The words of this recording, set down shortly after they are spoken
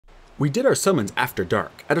We did our summons after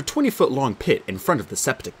dark at a 20-foot-long pit in front of the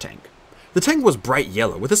septic tank. The tank was bright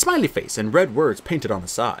yellow with a smiley face and red words painted on the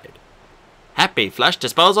side. Happy Flush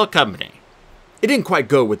Disposal Company. It didn't quite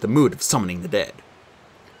go with the mood of summoning the dead.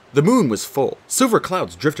 The moon was full. Silver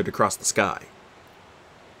clouds drifted across the sky.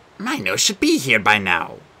 Mino should be here by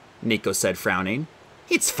now, Nico said, frowning.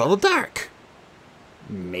 It's full dark.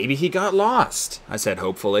 Maybe he got lost, I said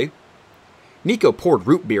hopefully. Nico poured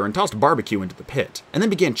root beer and tossed barbecue into the pit, and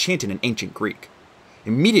then began chanting in ancient Greek.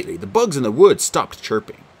 Immediately, the bugs in the woods stopped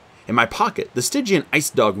chirping. In my pocket, the Stygian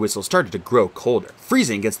ice dog whistle started to grow colder,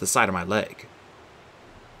 freezing against the side of my leg.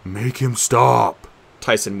 Make him stop,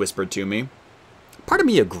 Tyson whispered to me. Part of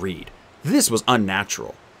me agreed. This was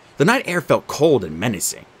unnatural. The night air felt cold and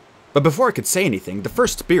menacing. But before I could say anything, the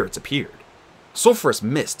first spirits appeared. Sulphurous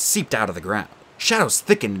mist seeped out of the ground. Shadows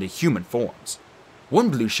thickened into human forms. One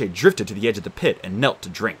blue shade drifted to the edge of the pit and knelt to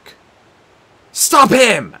drink. Stop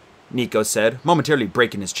him, Nico said, momentarily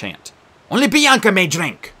breaking his chant. Only Bianca may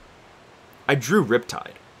drink. I drew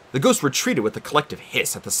Riptide. The ghost retreated with a collective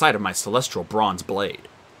hiss at the sight of my celestial bronze blade.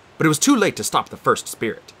 But it was too late to stop the first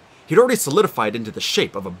spirit. He'd already solidified into the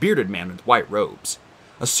shape of a bearded man with white robes.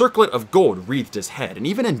 A circlet of gold wreathed his head, and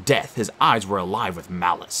even in death, his eyes were alive with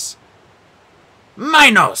malice.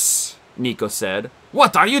 Minos, Nico said.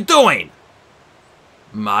 What are you doing?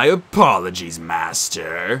 My apologies,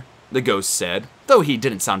 Master, the ghost said, though he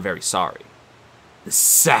didn't sound very sorry. The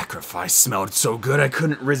sacrifice smelled so good I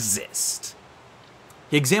couldn't resist.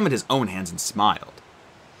 He examined his own hands and smiled.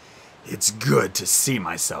 It's good to see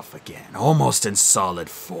myself again, almost in solid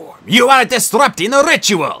form. You are disrupting the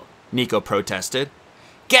ritual, Nico protested.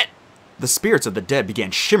 The spirits of the dead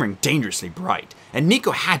began shimmering dangerously bright, and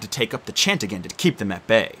Nico had to take up the chant again to keep them at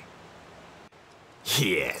bay.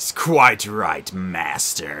 Yes, quite right,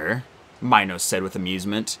 Master, Minos said with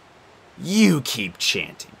amusement. You keep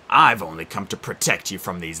chanting. I've only come to protect you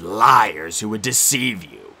from these liars who would deceive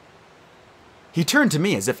you. He turned to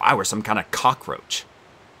me as if I were some kind of cockroach.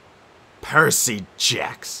 Percy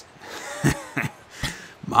Jackson.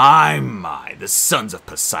 My, the sons of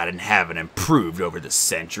Poseidon haven't improved over the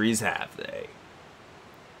centuries, have they?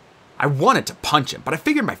 I wanted to punch him, but I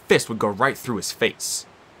figured my fist would go right through his face.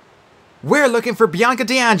 We're looking for Bianca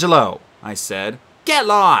D'Angelo, I said. Get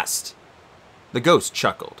lost! The ghost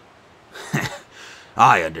chuckled.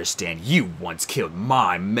 I understand you once killed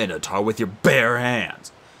my Minotaur with your bare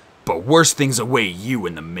hands, but worse things await you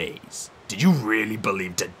in the maze. Did you really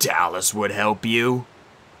believe Daedalus would help you?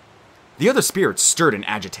 The other spirits stirred in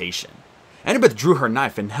agitation. Annabeth drew her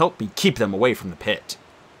knife and helped me keep them away from the pit.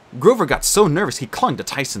 Grover got so nervous he clung to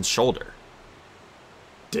Tyson's shoulder.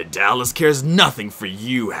 Daedalus cares nothing for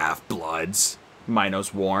you half-bloods,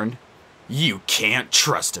 Minos warned. You can't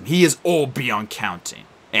trust him. He is old beyond counting,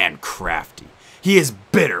 and crafty. He is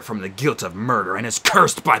bitter from the guilt of murder and is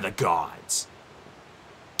cursed by the gods.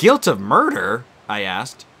 Guilt of murder? I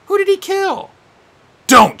asked. Who did he kill?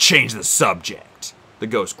 Don't change the subject, the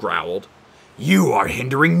ghost growled. You are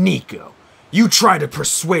hindering Nico. You try to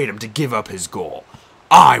persuade him to give up his goal.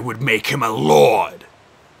 I would make him a lord.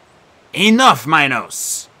 Enough,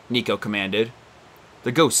 Minos, Nico commanded.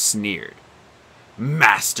 The ghost sneered.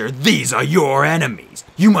 Master, these are your enemies.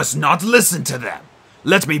 You must not listen to them.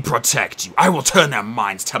 Let me protect you. I will turn their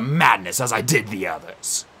minds to madness as I did the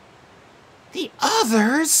others. The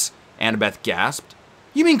others? Annabeth gasped.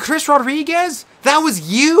 You mean Chris Rodriguez? That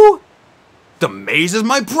was you? The maze is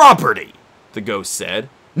my property, the ghost said.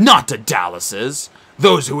 Not Daedalus's.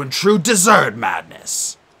 Those who intrude deserve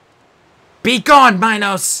madness. Be gone,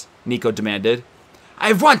 Minos, Nico demanded.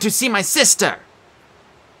 I want to see my sister.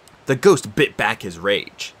 The ghost bit back his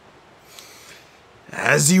rage.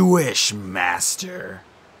 As you wish, Master.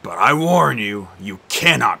 But I warn you, you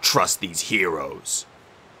cannot trust these heroes.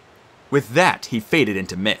 With that, he faded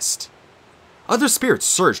into mist. Other spirits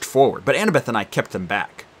surged forward, but Annabeth and I kept them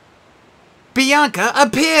back. Bianca,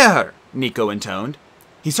 appear! Nico intoned.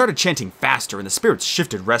 He started chanting faster, and the spirits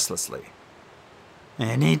shifted restlessly.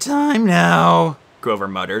 Any time now, Grover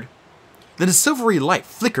muttered. Then a silvery light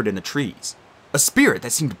flickered in the trees. A spirit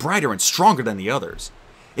that seemed brighter and stronger than the others.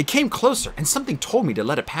 It came closer, and something told me to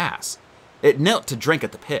let it pass. It knelt to drink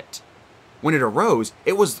at the pit. When it arose,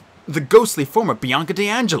 it was the ghostly form of Bianca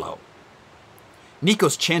D'Angelo.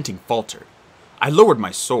 Nico's chanting faltered. I lowered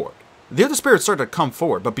my sword. The other spirits started to come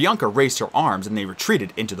forward, but Bianca raised her arms and they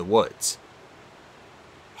retreated into the woods.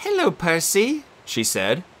 Hello, Percy, she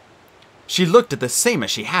said. She looked the same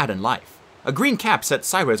as she had in life. A green cap set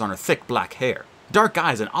sideways on her thick black hair, dark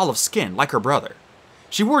eyes and olive skin like her brother.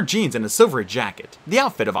 She wore jeans and a silvery jacket, the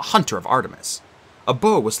outfit of a hunter of Artemis. A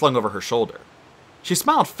bow was slung over her shoulder. She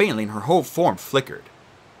smiled faintly and her whole form flickered.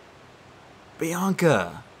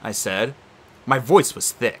 Bianca, I said. My voice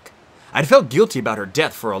was thick. I'd felt guilty about her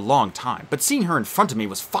death for a long time, but seeing her in front of me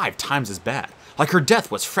was 5 times as bad, like her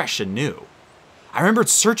death was fresh and new. I remembered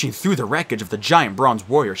searching through the wreckage of the giant bronze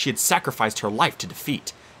warrior she had sacrificed her life to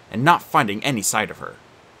defeat, and not finding any sight of her.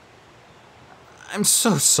 I'm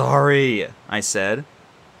so sorry, I said.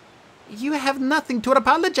 You have nothing to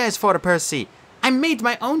apologize for, Percy. I made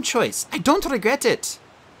my own choice. I don't regret it.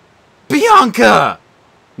 Bianca!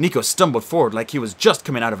 Nico stumbled forward like he was just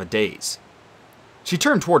coming out of a daze. She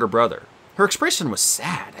turned toward her brother. Her expression was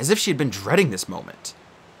sad, as if she had been dreading this moment.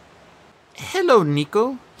 Hello,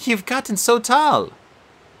 Nico. You've gotten so tall.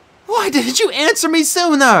 Why didn't you answer me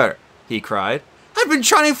sooner? He cried. I've been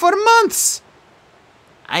trying for months.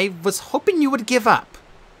 I was hoping you would give up.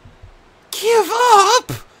 Give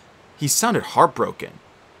up? He sounded heartbroken.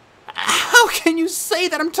 How can you say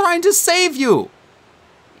that? I'm trying to save you.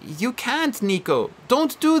 You can't, Nico.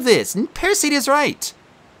 Don't do this. Percy is right.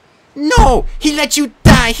 No! He let you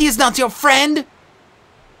die! He is not your friend!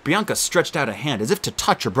 Bianca stretched out a hand as if to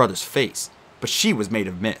touch her brother's face, but she was made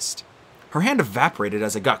of mist. Her hand evaporated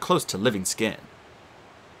as it got close to living skin.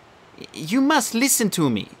 You must listen to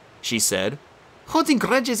me, she said. Holding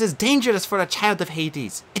grudges is dangerous for a child of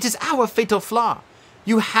Hades. It is our fatal flaw.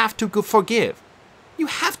 You have to forgive. You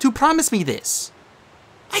have to promise me this.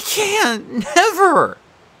 I can't! Never!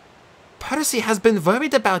 Percy has been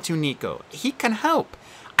worried about you, Nico. He can help.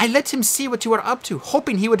 I let him see what you are up to,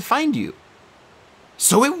 hoping he would find you.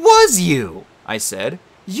 So it was you, I said.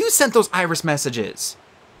 You sent those iris messages.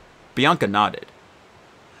 Bianca nodded.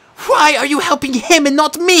 Why are you helping him and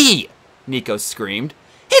not me? Nico screamed.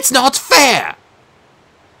 It's not fair!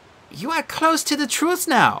 You are close to the truth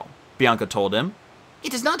now, Bianca told him.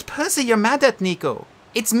 It is not Percy you're mad at, Nico.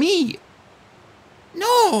 It's me.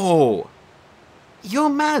 No! You're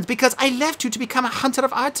mad because I left you to become a hunter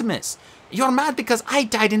of Artemis. You're mad because I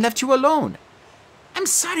died and left you alone. I'm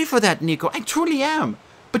sorry for that, Nico. I truly am.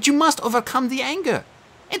 But you must overcome the anger.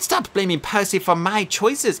 And stop blaming Percy for my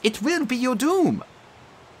choices. It will be your doom.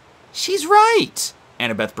 She's right,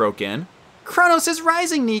 Annabeth broke in. Kronos is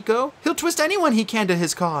rising, Nico. He'll twist anyone he can to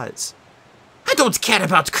his cause. I don't care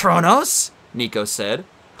about Kronos, Nico said.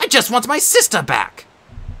 I just want my sister back.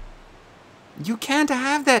 You can't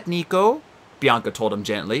have that, Nico, Bianca told him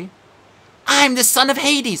gently. I'm the son of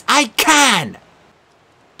Hades. I can!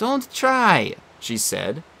 Don't try, she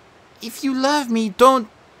said. If you love me, don't...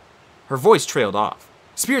 Her voice trailed off.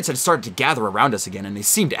 Spirits had started to gather around us again, and they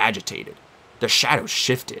seemed agitated. Their shadows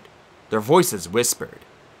shifted. Their voices whispered.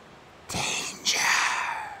 Danger.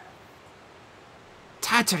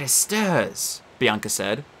 Tartarus stirs, Bianca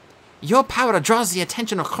said. Your power draws the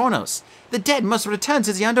attention of Kronos. The dead must return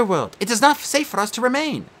to the underworld. It is not safe for us to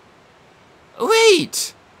remain.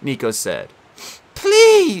 Wait, Nico said.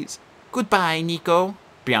 Please. Goodbye, Nico,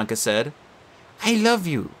 Bianca said. I love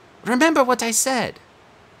you. Remember what I said.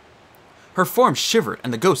 Her form shivered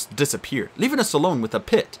and the ghost disappeared, leaving us alone with a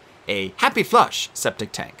pit, a happy flush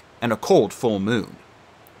septic tank, and a cold full moon.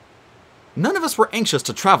 None of us were anxious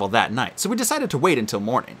to travel that night, so we decided to wait until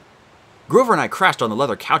morning. Grover and I crashed on the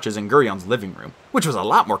leather couches in Gurion's living room, which was a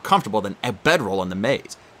lot more comfortable than a bedroll in the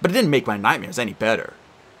maze, but it didn't make my nightmares any better.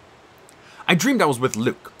 I dreamed I was with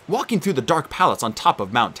Luke, walking through the dark palace on top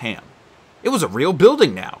of Mount Tam. It was a real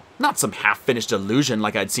building now, not some half-finished illusion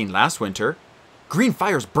like I'd seen last winter. Green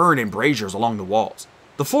fires burned in braziers along the walls.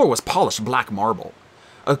 The floor was polished black marble.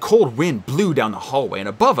 A cold wind blew down the hallway, and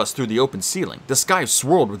above us through the open ceiling, the sky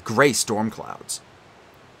swirled with gray storm clouds.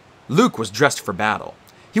 Luke was dressed for battle.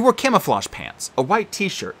 He wore camouflage pants, a white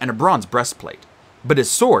t-shirt, and a bronze breastplate. But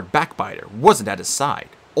his sword, Backbiter, wasn't at his side,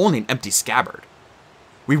 only an empty scabbard.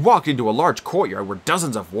 We walked into a large courtyard where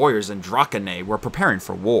dozens of warriors and Dracanae were preparing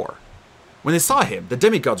for war. When they saw him, the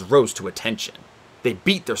demigods rose to attention. They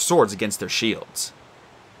beat their swords against their shields.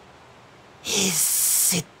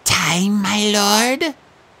 Is it time, my lord?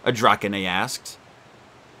 A Dracanae asked.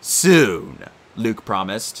 Soon, Luke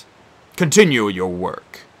promised. Continue your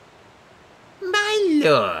work. My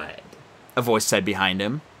lord, a voice said behind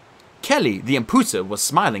him. Kelly, the Impusa, was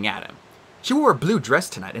smiling at him. She wore a blue dress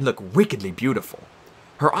tonight and looked wickedly beautiful.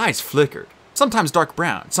 Her eyes flickered, sometimes dark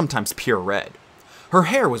brown, sometimes pure red. Her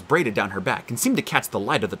hair was braided down her back and seemed to catch the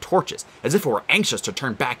light of the torches as if it were anxious to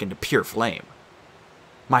turn back into pure flame.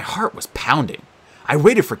 My heart was pounding. I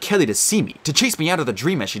waited for Kelly to see me, to chase me out of the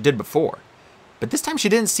dream as she did before. But this time she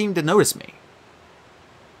didn't seem to notice me.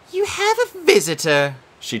 You have a visitor,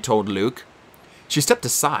 she told Luke. She stepped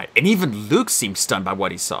aside, and even Luke seemed stunned by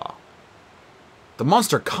what he saw. The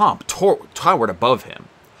monster Comp towered above him.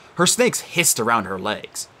 Her snakes hissed around her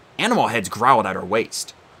legs. Animal heads growled at her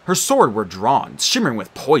waist. Her sword were drawn, shimmering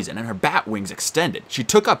with poison, and her bat wings extended. She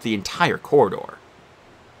took up the entire corridor.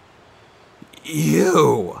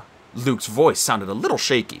 You! Luke's voice sounded a little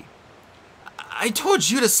shaky. I told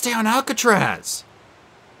you to stay on Alcatraz.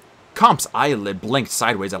 Comp's eyelid blinked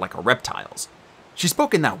sideways like a reptile's. She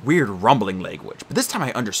spoke in that weird rumbling language, but this time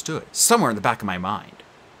I understood, somewhere in the back of my mind.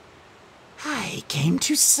 I came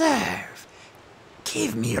to serve.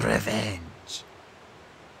 Give me revenge.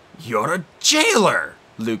 You're a jailer,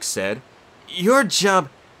 Luke said. Your job...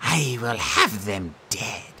 I will have them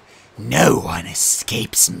dead. No one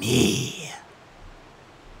escapes me.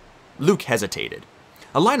 Luke hesitated.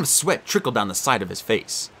 A line of sweat trickled down the side of his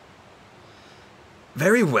face.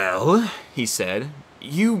 Very well, he said.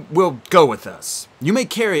 You will go with us. You may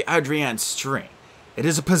carry Adrienne's string. It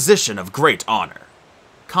is a position of great honor.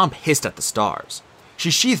 Comp hissed at the stars. She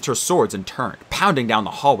sheathed her swords and turned, pounding down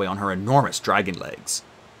the hallway on her enormous dragon legs.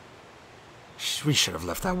 We should have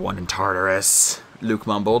left that one in Tartarus, Luke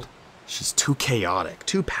mumbled. She's too chaotic,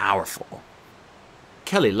 too powerful.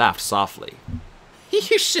 Kelly laughed softly.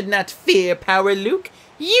 You should not fear power, Luke.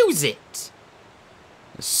 Use it.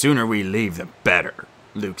 The sooner we leave, the better,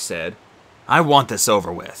 Luke said. I want this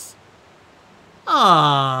over with.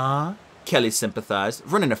 Ah, Kelly sympathized,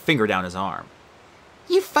 running a finger down his arm.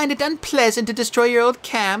 You find it unpleasant to destroy your old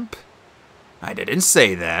camp? I didn't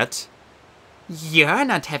say that. You're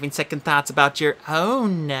not having second thoughts about your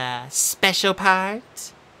own special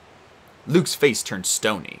part? Luke's face turned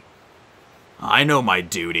stony. I know my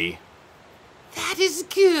duty. That is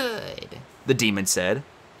good, the demon said.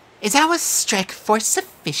 Is our strike force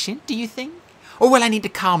sufficient, do you think? Or will I need to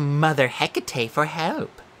call Mother Hecate for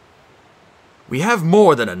help? We have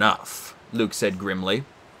more than enough, Luke said grimly.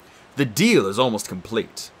 The deal is almost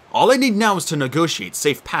complete. All I need now is to negotiate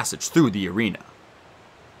safe passage through the arena.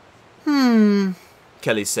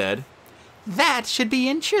 Kelly said. That should be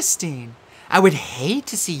interesting. I would hate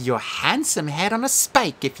to see your handsome head on a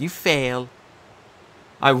spike if you fail.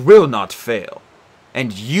 I will not fail.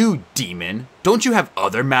 And you, demon, don't you have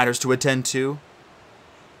other matters to attend to?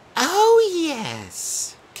 Oh,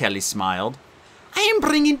 yes, Kelly smiled. I am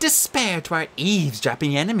bringing despair to our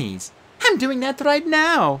eavesdropping enemies. I'm doing that right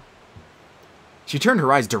now. She turned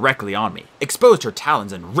her eyes directly on me, exposed her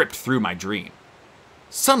talons, and ripped through my dream.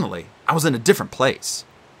 Suddenly, I was in a different place.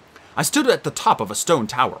 I stood at the top of a stone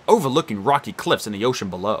tower, overlooking rocky cliffs and the ocean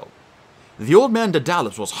below. The old man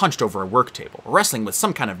Daedalus was hunched over a work table, wrestling with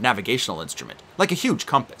some kind of navigational instrument, like a huge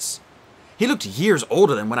compass. He looked years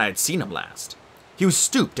older than when I had seen him last. He was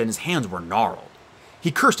stooped and his hands were gnarled.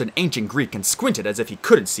 He cursed in ancient Greek and squinted as if he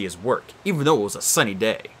couldn't see his work, even though it was a sunny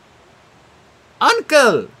day.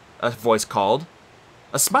 Uncle! A voice called.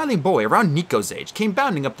 A smiling boy around Nico's age came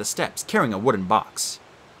bounding up the steps, carrying a wooden box.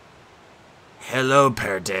 Hello,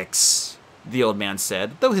 Perdix, the old man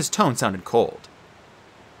said, though his tone sounded cold.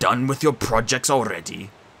 Done with your projects already?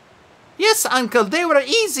 Yes, Uncle, they were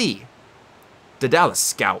easy. Daedalus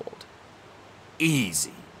scowled.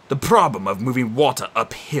 Easy? The problem of moving water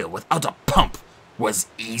uphill without a pump was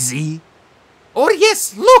easy? Oh,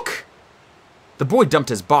 yes, look! The boy dumped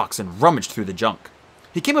his box and rummaged through the junk.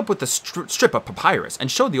 He came up with a strip of papyrus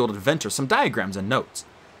and showed the old inventor some diagrams and notes.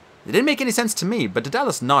 It didn't make any sense to me, but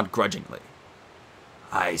Daedalus nodded grudgingly.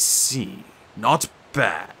 I see. Not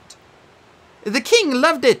bad. The king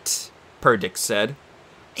loved it, Perdix said.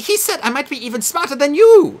 He said I might be even smarter than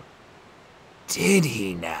you. Did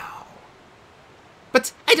he now?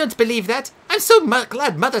 But I don't believe that. I'm so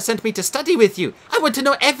glad Mother sent me to study with you. I want to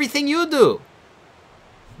know everything you do.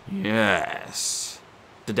 Yes,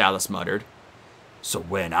 Daedalus muttered. So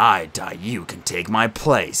when I die, you can take my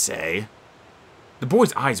place, eh? The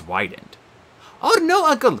boy's eyes widened. Oh, no,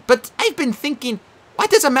 Uncle, but I've been thinking, why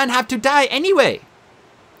does a man have to die anyway?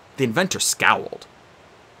 The inventor scowled.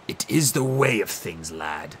 It is the way of things,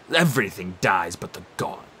 lad. Everything dies but the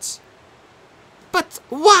gods. But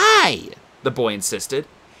why? The boy insisted.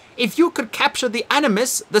 If you could capture the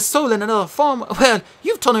animus, the soul in another form, well,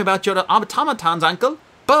 you've told me about your automatons, Uncle.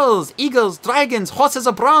 Bulls, eagles, dragons, horses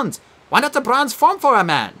of bronze. Why not the bronze form for a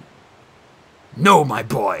man? No, my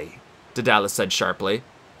boy, Daedalus said sharply.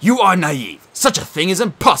 You are naive. Such a thing is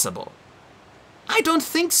impossible. I don't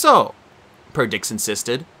think so, Perdix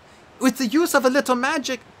insisted. With the use of a little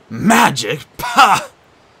magic. Magic? Pah!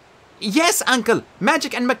 Yes, Uncle.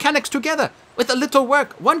 Magic and mechanics together. With a little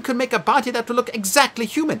work, one could make a body that would look exactly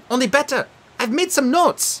human, only better. I've made some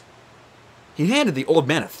notes. He handed the old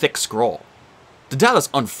man a thick scroll. Daedalus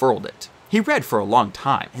unfurled it. He read for a long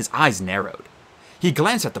time, his eyes narrowed. He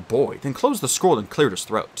glanced at the boy, then closed the scroll and cleared his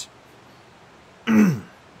throat.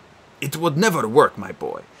 It would never work, my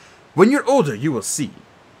boy. When you're older, you will see.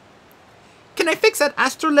 Can I fix that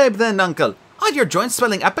astrolabe then, Uncle? Are your joints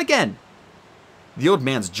swelling up again? The old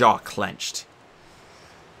man's jaw clenched.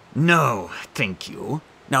 No, thank you.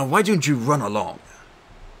 Now why don't you run along?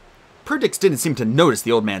 Perdix didn't seem to notice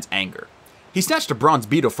the old man's anger. He snatched a bronze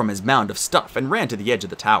beetle from his mound of stuff and ran to the edge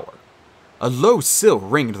of the tower. A low sill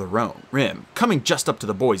ringed the rim, coming just up to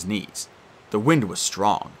the boy's knees. The wind was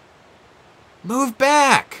strong. Move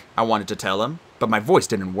back, I wanted to tell him, but my voice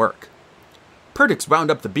didn't work. Perdix wound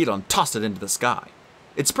up the beetle and tossed it into the sky.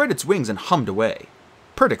 It spread its wings and hummed away.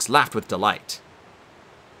 Perdix laughed with delight.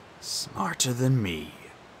 Smarter than me,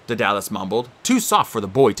 Daedalus mumbled, too soft for the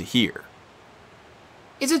boy to hear.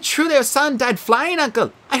 Is it true their son died flying,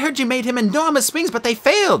 Uncle? I heard you made him enormous wings, but they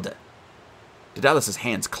failed. Daedalus'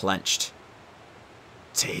 hands clenched.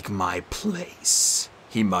 Take my place,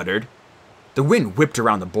 he muttered. The wind whipped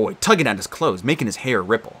around the boy, tugging at his clothes, making his hair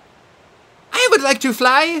ripple. I would like to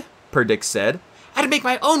fly, Perdix said. I'd make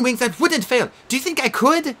my own wings that wouldn't fail. Do you think I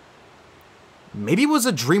could? Maybe it was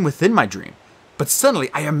a dream within my dream, but suddenly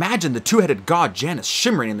I imagined the two-headed god Janus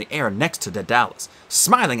shimmering in the air next to Daedalus,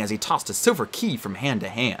 smiling as he tossed a silver key from hand to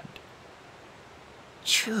hand.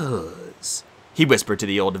 Choose, he whispered to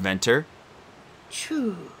the old inventor.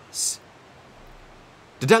 Choose.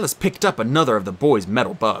 Daedalus picked up another of the boy's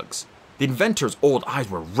metal bugs. The inventor's old eyes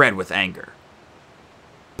were red with anger.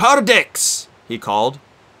 Perdix, he called.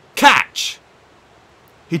 Catch!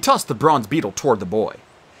 He tossed the bronze beetle toward the boy.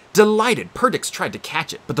 Delighted, Perdix tried to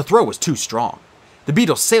catch it, but the throw was too strong. The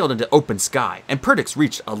beetle sailed into open sky, and Perdix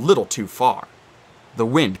reached a little too far. The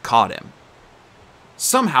wind caught him.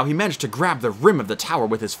 Somehow he managed to grab the rim of the tower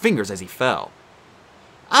with his fingers as he fell.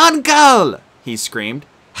 Uncle! He screamed.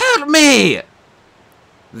 Help me!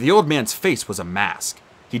 The old man's face was a mask.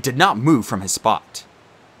 He did not move from his spot.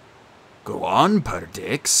 Go on,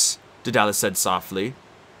 Perdix, Daedalus said softly.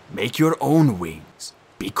 Make your own wings.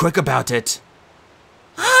 Be quick about it.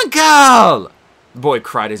 Uncle! The boy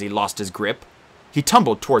cried as he lost his grip. He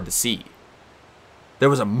tumbled toward the sea. There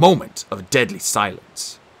was a moment of deadly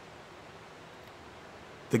silence.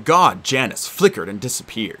 The god Janus flickered and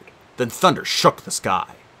disappeared. Then thunder shook the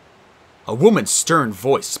sky. A woman's stern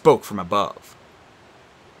voice spoke from above.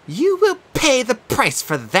 You will pay the price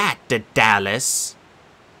for that, Daedalus.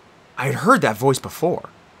 I had heard that voice before.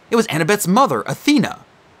 It was Annabeth's mother, Athena.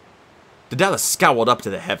 Daedalus scowled up to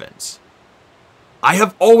the heavens. I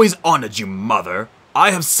have always honored you, mother.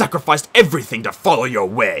 I have sacrificed everything to follow your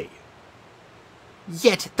way.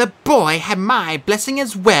 Yet the boy had my blessing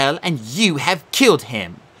as well, and you have killed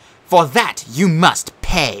him. For that you must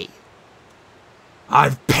pay.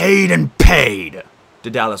 I've paid and paid,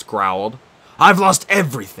 Daedalus growled. I've lost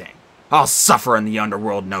everything. I'll suffer in the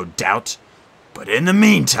underworld, no doubt. But in the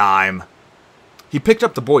meantime... He picked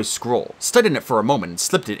up the boy's scroll, studied it for a moment, and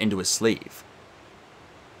slipped it into his sleeve.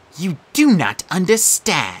 You do not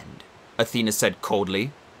understand, Athena said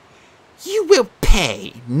coldly. You will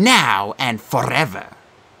pay now and forever.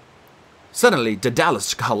 Suddenly,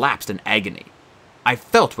 Daedalus collapsed in agony. I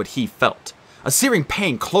felt what he felt. A searing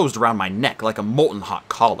pain closed around my neck like a molten hot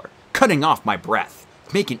collar, cutting off my breath,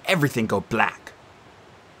 making everything go black.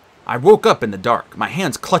 I woke up in the dark, my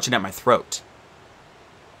hands clutching at my throat.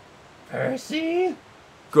 Percy?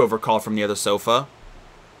 Grover called from the other sofa.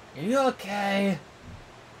 You okay?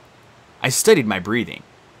 I steadied my breathing.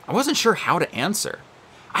 I wasn't sure how to answer.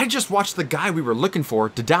 I had just watched the guy we were looking for,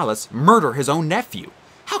 Daedalus, murder his own nephew.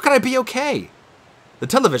 How could I be okay? The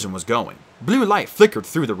television was going. Blue light flickered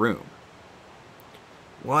through the room.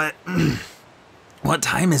 What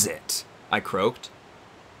time is it? I croaked.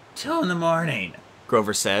 2 in the morning,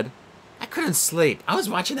 Grover said. I couldn't sleep. I was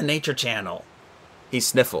watching the Nature Channel. He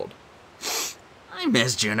sniffled. I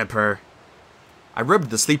miss Juniper. I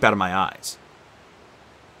rubbed the sleep out of my eyes.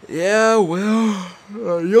 Yeah, well,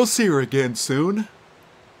 you'll see her again soon.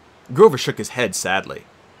 Grover shook his head sadly.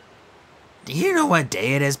 Do you know what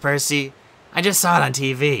day it is, Percy? I just saw it on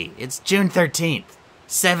TV. It's June 13th.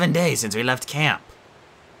 7 days since we left camp.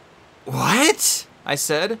 What? I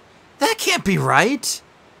said. That can't be right.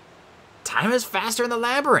 Time is faster in the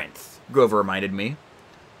Labyrinth, Grover reminded me.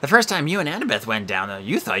 The first time you and Annabeth went down there,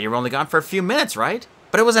 you thought you were only gone for a few minutes, right?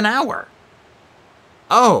 But it was an hour.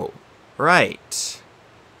 Oh, right.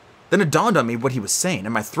 Then it dawned on me what he was saying,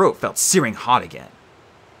 and my throat felt searing hot again.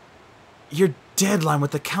 Your deadline with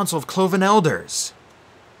the Council of Cloven Elders.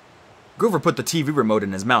 Grover put the TV remote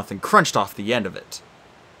in his mouth and crunched off the end of it.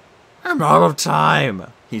 I'm out of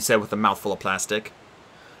time, he said with a mouthful of plastic.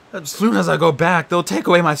 As soon as I go back, they'll take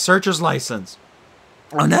away my searcher's license.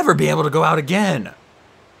 I'll never be able to go out again.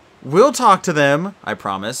 We'll talk to them, I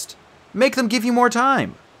promised. Make them give you more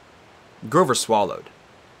time. Grover swallowed.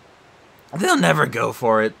 They'll never go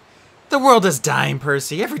for it. The world is dying,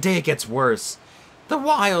 Percy. Every day it gets worse. The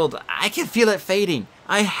wild, I can feel it fading.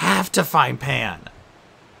 I have to find Pan.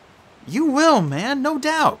 You will, man, no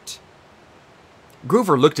doubt.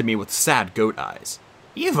 Grover looked at me with sad goat eyes.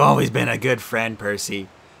 You've always been a good friend, Percy.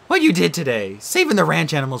 What you did today, saving the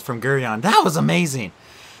ranch animals from Gurion, that was amazing.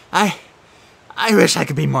 I wish I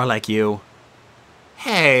could be more like you.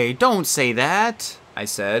 Hey, don't say that, I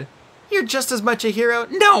said. You're just as much a hero.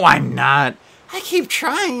 No, I'm not. I keep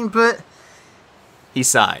trying, but... He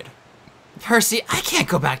sighed. Percy, I can't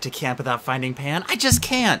go back to camp without finding Pan. I just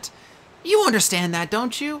can't. You understand that,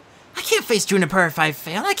 don't you? I can't face Juniper if I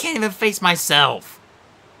fail. I can't even face myself.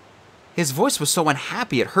 His voice was so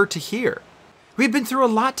unhappy it hurt to hear. We'd been through a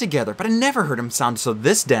lot together, but I never heard him sound so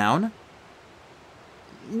this down.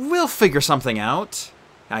 We'll figure something out,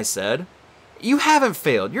 I said. You haven't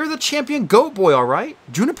failed. You're the champion goat boy, all right?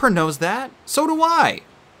 Juniper knows that. So do I.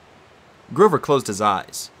 Grover closed his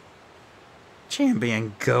eyes.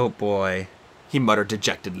 Champion goat boy, he muttered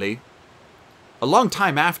dejectedly. A long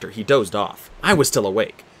time after, he dozed off. I was still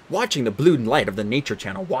awake, watching the blue light of the Nature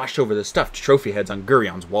Channel wash over the stuffed trophy heads on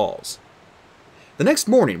Gurion's walls. The next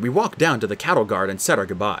morning, we walked down to the cattle guard and said our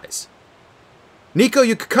goodbyes. Nico,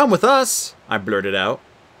 you could come with us, I blurted out.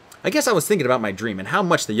 I guess I was thinking about my dream and how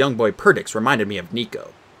much the young boy Perdix reminded me of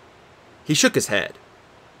Nico. He shook his head.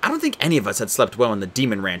 I don't think any of us had slept well in the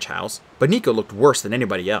Demon Ranch house, but Nico looked worse than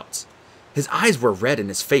anybody else. His eyes were red and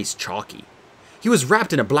his face chalky. He was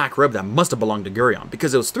wrapped in a black robe that must have belonged to Gurion,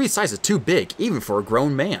 because it was 3 sizes too big, even for a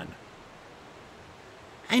grown man.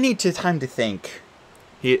 I need time to think.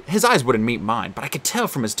 His eyes wouldn't meet mine, but I could tell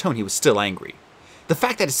from his tone he was still angry. The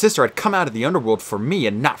fact that his sister had come out of the underworld for me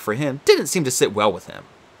and not for him didn't seem to sit well with him.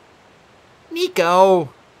 Nico,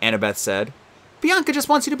 Annabeth said. Bianca just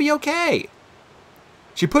wants you to be okay.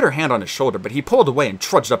 She put her hand on his shoulder, but he pulled away and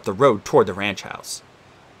trudged up the road toward the ranch house.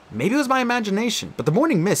 Maybe it was my imagination, but the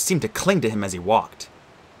morning mist seemed to cling to him as he walked.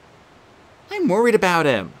 I'm worried about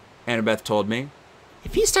him, Annabeth told me.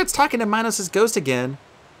 If he starts talking to Minos' ghost again...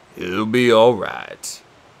 He'll be all right,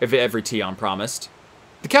 Evrition promised.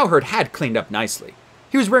 The cowherd had cleaned up nicely.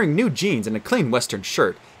 He was wearing new jeans and a clean western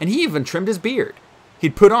shirt, and he even trimmed his beard.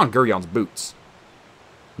 He'd put on Gurion's boots.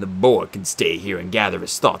 The boy can stay here and gather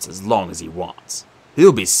his thoughts as long as he wants.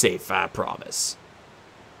 He'll be safe, I promise.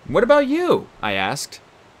 What about you? I asked.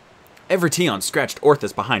 Evrition scratched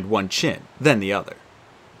Orthus behind one chin, then the other.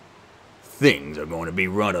 Things are going to be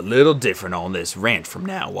run a little different on this ranch from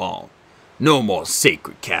now on. No more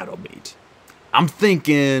sacred cattle meat. I'm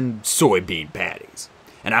thinking soybean patties.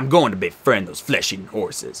 And I'm going to befriend those flesh-eating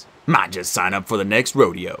horses. Might just sign up for the next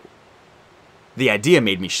rodeo. The idea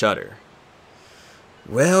made me shudder.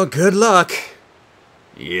 Well, good luck.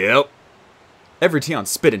 Yep. Evrition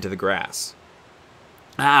spit into the grass.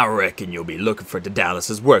 I reckon you'll be looking for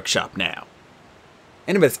Daedalus' workshop now.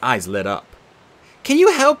 Annabeth's eyes lit up. Can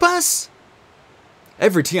you help us?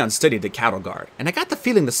 Evrition studied the cattle guard, and I got the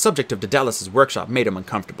feeling the subject of Daedalus' workshop made him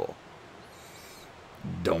uncomfortable.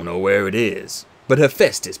 Don't know where it is, but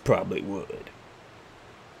Hephaestus probably would.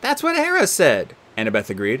 That's what Hera said, Annabeth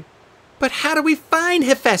agreed. But how do we find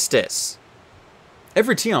Hephaestus?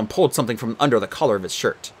 Evrition pulled something from under the collar of his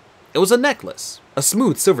shirt. It was a necklace, a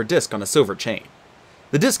smooth silver disc on a silver chain.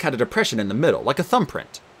 The disc had a depression in the middle, like a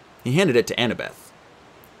thumbprint. He handed it to Annabeth.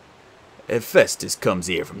 Hephaestus comes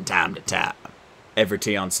here from time to time,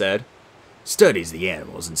 Evrition said. Studies the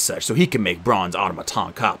animals and such so he can make bronze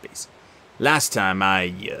automaton copies. Last time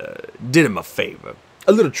I, did him a favor.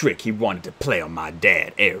 A little trick he wanted to play on my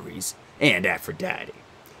dad, Ares, and Aphrodite.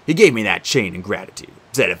 He gave me that chain in gratitude.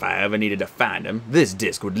 Said if I ever needed to find him, this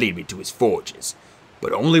disc would lead me to his forges.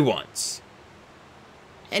 But only once.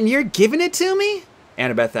 And you're giving it to me?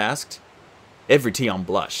 Annabeth asked. Evrition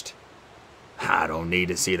blushed. I don't need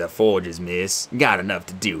to see the forges, miss. Got enough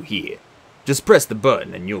to do here. Just press the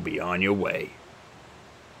button and you'll be on your way.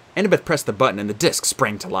 Annabeth pressed the button and the disc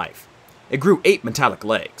sprang to life. It grew 8 metallic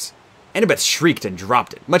legs. Annabeth shrieked and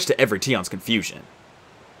dropped it, much to Evrition's confusion.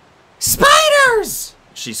 Spiders!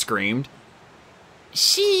 She screamed.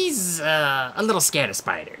 She's, a little scared of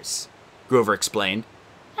spiders, Grover explained.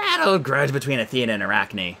 That old grudge between Athena and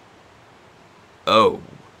Arachne. Oh.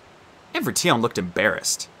 Evrition looked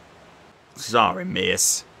embarrassed. Sorry,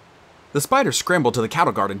 miss. The spider scrambled to the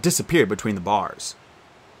cattle guard and disappeared between the bars.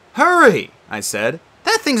 Hurry, I said.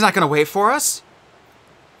 That thing's not going to wait for us.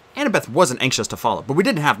 Annabeth wasn't anxious to follow, but we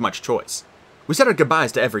didn't have much choice. We said our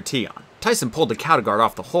goodbyes to Evrition. Tyson pulled the cattle guard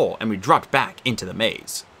off the hole, and we dropped back into the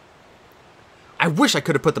maze. I wish I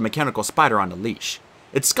could have put the mechanical spider on a leash.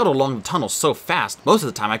 It scuttled along the tunnel so fast, most of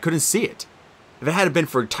the time I couldn't see it. If it hadn't been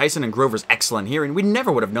for Tyson and Grover's excellent hearing, we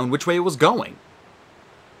never would have known which way it was going.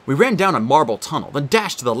 We ran down a marble tunnel, then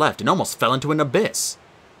dashed to the left and almost fell into an abyss.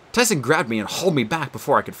 Tyson grabbed me and hauled me back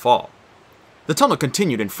before I could fall. The tunnel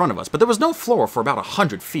continued in front of us, but there was no floor for about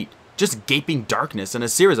 100 feet, just gaping darkness and a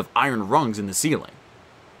series of iron rungs in the ceiling.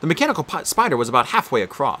 The mechanical spider was about halfway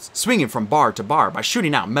across, swinging from bar to bar by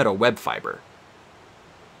shooting out metal web fiber.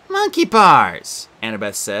 Monkey bars,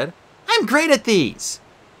 Annabeth said. I'm great at these.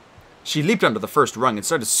 She leaped onto the first rung and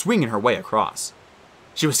started swinging her way across.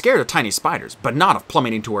 She was scared of tiny spiders, but not of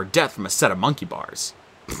plummeting to her death from a set of monkey bars.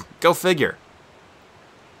 Go figure.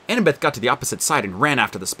 Annabeth got to the opposite side and ran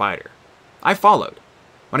after the spider. I followed.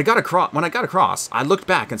 When I got across, I looked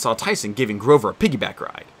back and saw Tyson giving Grover a piggyback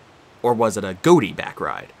ride. Or was it a goatee back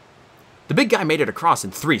ride? The big guy made it across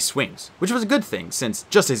in 3 swings, which was a good thing since,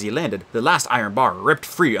 just as he landed, the last iron bar ripped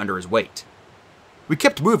free under his weight. We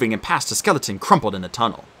kept moving and passed a skeleton crumpled in the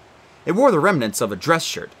tunnel. It wore the remnants of a dress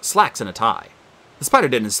shirt, slacks, and a tie. The spider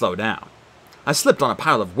didn't slow down. I slipped on a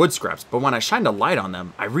pile of wood scraps, but when I shined a light on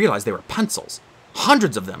them, I realized they were pencils.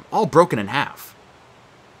 Hundreds of them, all broken in half.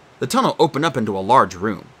 The tunnel opened up into a large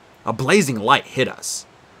room. A blazing light hit us.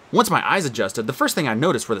 Once my eyes adjusted, the first thing I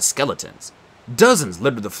noticed were the skeletons. Dozens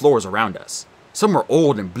littered the floors around us. Some were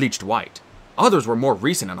old and bleached white. Others were more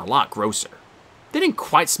recent and a lot grosser. They didn't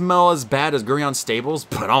quite smell as bad as Gurion's stables,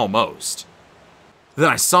 but almost. Then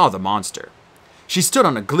I saw the monster. She stood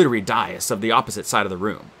on a glittery dais of the opposite side of the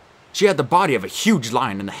room. She had the body of a huge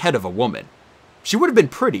lion and the head of a woman. She would have been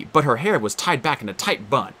pretty, but her hair was tied back in a tight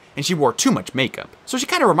bun, and she wore too much makeup, so she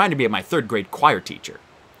kind of reminded me of my 3rd grade choir teacher.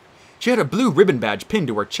 She had a blue ribbon badge pinned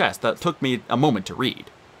to her chest that took me a moment to read.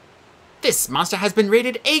 This monster has been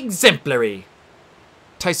rated exemplary.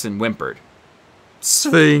 Tyson whimpered.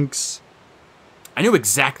 Sphynx. I knew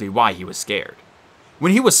exactly why he was scared.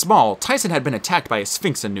 When he was small, Tyson had been attacked by a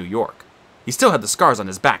Sphynx in New York. He still had the scars on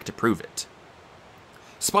his back to prove it.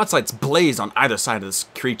 Spotlights blazed on either side of this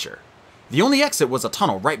creature. The only exit was a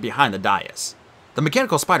tunnel right behind the dais. The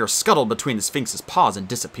mechanical spider scuttled between the Sphynx's paws and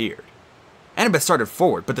disappeared. Annabeth started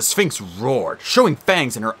forward, but the Sphynx roared, showing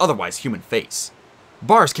fangs in her otherwise human face.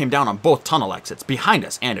 Bars came down on both tunnel exits, behind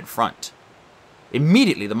us and in front.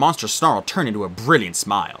 Immediately, the monster's snarl turned into a brilliant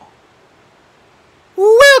smile.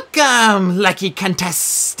 Welcome, lucky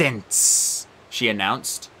contestants, she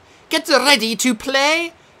announced. Get ready to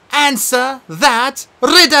play Answer That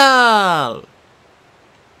Riddle!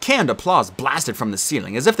 Canned applause blasted from the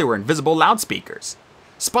ceiling as if they were invisible loudspeakers.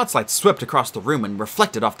 Spotlights swept across the room and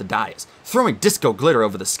reflected off the dais, throwing disco glitter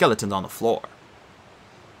over the skeletons on the floor.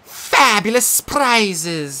 Fabulous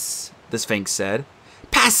prizes, the Sphynx said.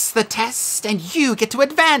 Pass the test and you get to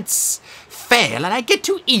advance. Fail and I get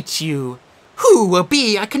to eat you. Who will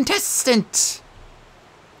be our contestant?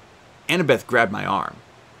 Annabeth grabbed my arm.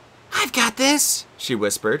 I've got this, she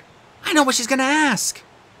whispered. I know what she's gonna ask.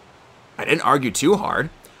 I didn't argue too hard.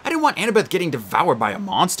 I didn't want Annabeth getting devoured by a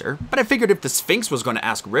monster, but I figured if the Sphynx was going to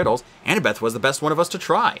ask riddles, Annabeth was the best one of us to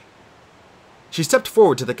try. She stepped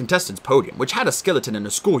forward to the contestants' podium, which had a skeleton in a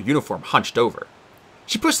school uniform hunched over.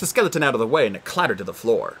 She pushed the skeleton out of the way and it clattered to the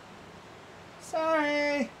floor.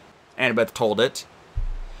 Sorry, Annabeth told it.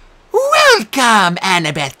 Welcome,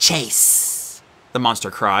 Annabeth Chase, the monster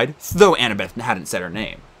cried, though Annabeth hadn't said her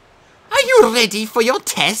name. Are you ready for your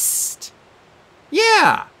test?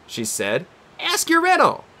 Yeah, she said. Ask your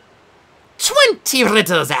riddle. 20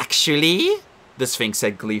 riddles, actually, the Sphynx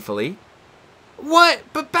said gleefully. What?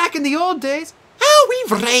 But back in the old days? Oh,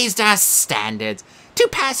 we've raised our standards. To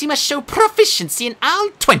pass, you must show proficiency in all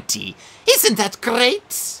 20. Isn't that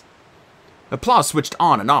great? Applause switched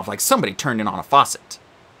on and off like somebody turned in on a faucet.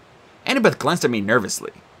 Annabeth glanced at me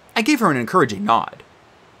nervously. I gave her an encouraging nod.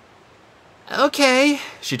 Okay,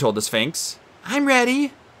 she told the Sphynx. I'm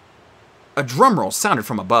ready. A drum roll sounded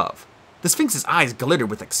from above. The Sphynx's eyes glittered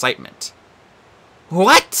with excitement.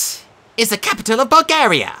 What is the capital of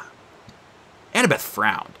Bulgaria? Annabeth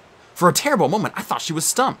frowned. For a terrible moment, I thought she was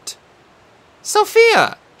stumped.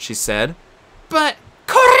 Sophia, she said. But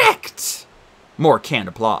correct! More canned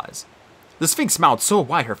applause. The Sphynx smiled so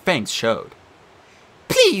wide her fangs showed.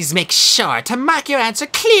 Please make sure to mark your answer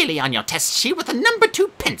clearly on your test sheet with a number 2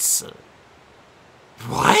 pencil.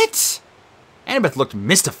 What? Annabeth looked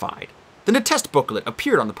mystified. Then a test booklet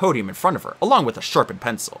appeared on the podium in front of her, along with a sharpened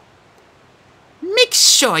pencil. Make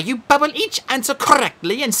sure you bubble each answer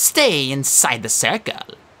correctly and stay inside the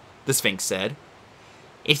circle, the Sphynx said.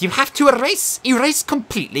 If you have to erase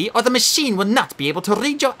completely, or the machine will not be able to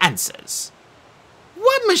read your answers.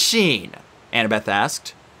 What machine? Annabeth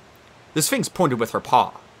asked. The Sphynx pointed with her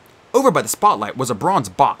paw. Over by the spotlight was a bronze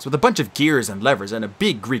box with a bunch of gears and levers and a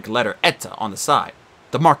big Greek letter eta on the side,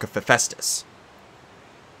 the mark of Hephaestus.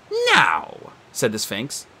 Now, said the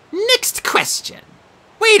Sphynx, next question.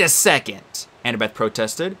 Wait a second, Annabeth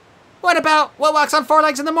protested. What about what walks on four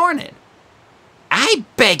legs in the morning? I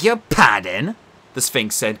beg your pardon? The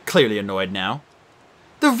Sphynx said, clearly annoyed now.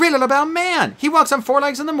 The riddle about man. He walks on four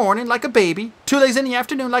legs in the morning like a baby, two legs in the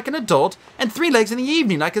afternoon like an adult, and three legs in the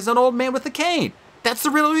evening like as an old man with a cane. That's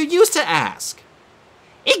the riddle you used to ask.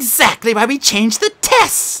 Exactly why we changed the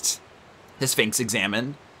test. The Sphynx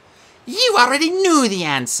examined. You already knew the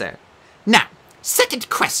answer. Now, second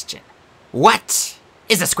question. What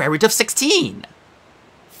is the square root of 16?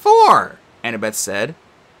 4, Annabeth said.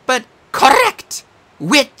 But correct.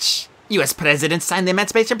 Which U.S. president signed the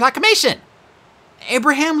Emancipation Proclamation?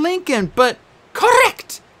 Abraham Lincoln, but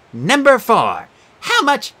correct. Number 4. How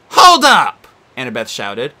much? Hold up, Annabeth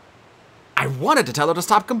shouted. I wanted to tell her to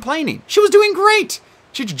stop complaining. She was doing great.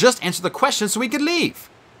 She should just answer the question so we could leave.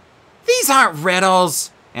 These aren't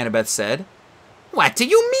riddles, Annabeth said. What do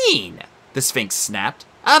you mean? The Sphynx snapped.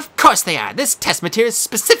 Of course they are. This test material is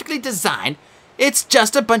specifically designed. It's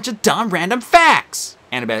just a bunch of dumb random facts,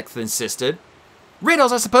 Annabeth insisted.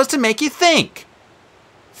 Riddles are supposed to make you think.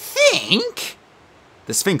 Think?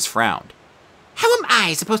 The Sphynx frowned. How am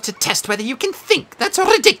I supposed to test whether you can think? That's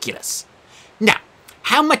ridiculous. Now,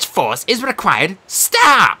 how much force is required?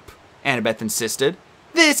 Stop! Annabeth insisted.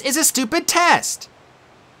 This is a stupid test.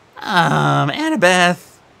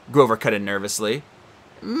 Annabeth, Grover cut in nervously.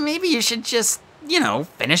 Maybe you should just,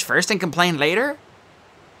 finish first and complain later?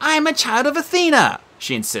 I'm a child of Athena,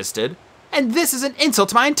 she insisted. And this is an insult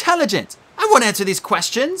to my intelligence. I won't answer these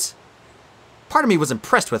questions. Part of me was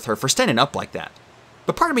impressed with her for standing up like that.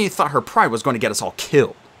 But part of me thought her pride was going to get us all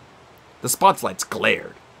killed. The spotlights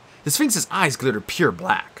glared. The Sphynx's eyes glittered pure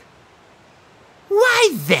black.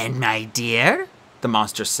 Why then, my dear, the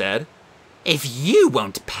monster said, if you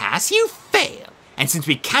won't pass, you fail. And since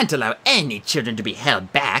we can't allow any children to be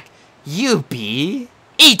held back, you'll be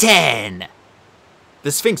eaten.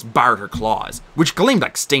 The Sphynx bared her claws, which gleamed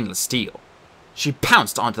like stainless steel. She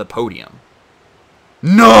pounced onto the podium.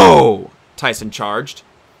 No! Tyson charged.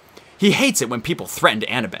 He hates it when people threatened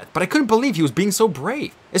Annabeth, but I couldn't believe he was being so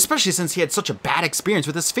brave, especially since he had such a bad experience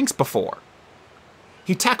with the Sphynx before.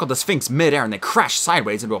 He tackled the Sphynx midair and they crashed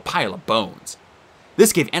sideways into a pile of bones.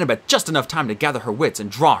 This gave Annabeth just enough time to gather her wits and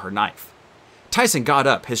draw her knife. Tyson got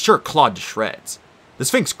up, his shirt clawed to shreds. The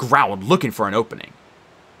Sphynx growled, looking for an opening.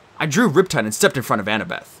 I drew Riptide and stepped in front of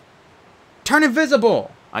Annabeth. Turn invisible,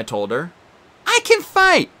 I told her. I can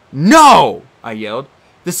fight. No, I yelled.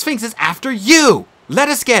 The Sphynx is after you. Let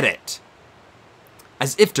us get it.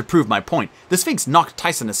 As if to prove my point, the Sphynx knocked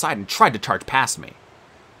Tyson aside and tried to charge past me.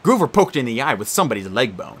 Grover poked her in the eye with somebody's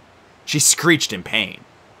leg bone. She screeched in pain.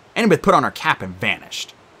 Annabeth put on her cap and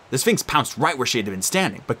vanished. The Sphynx pounced right where she had been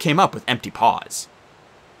standing, but came up with empty paws.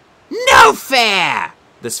 No fair!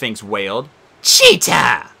 The Sphynx wailed.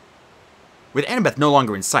 Cheetah! With Annabeth no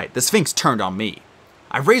longer in sight, the Sphynx turned on me.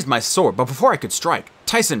 I raised my sword, but before I could strike,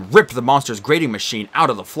 Tyson ripped the monster's grating machine out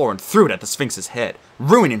of the floor and threw it at the Sphynx's head,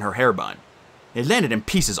 ruining her hair bun. It landed in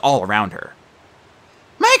pieces all around her.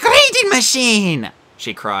 My grating machine!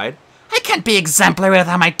 She cried. I can't be exemplary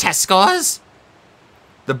without my test scores!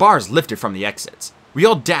 The bars lifted from the exits. We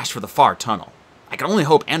all dashed for the far tunnel. I could only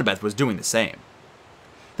hope Annabeth was doing the same.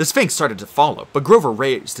 The Sphynx started to follow, but Grover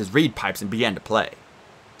raised his reed pipes and began to play.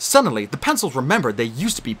 Suddenly, the pencils remembered they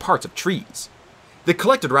used to be parts of trees. They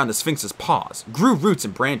collected around the Sphynx's paws, grew roots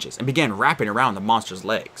and branches, and began wrapping around the monster's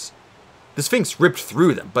legs. The Sphynx ripped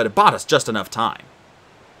through them, but it bought us just enough time.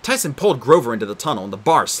 Tyson pulled Grover into the tunnel and the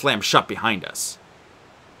bars slammed shut behind us.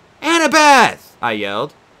 Annabeth! I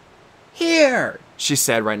yelled. Here, she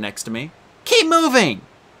said right next to me. Keep moving!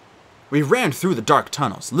 We ran through the dark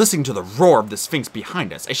tunnels, listening to the roar of the Sphynx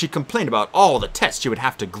behind us as she complained about all the tests she would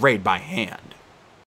have to grade by hand.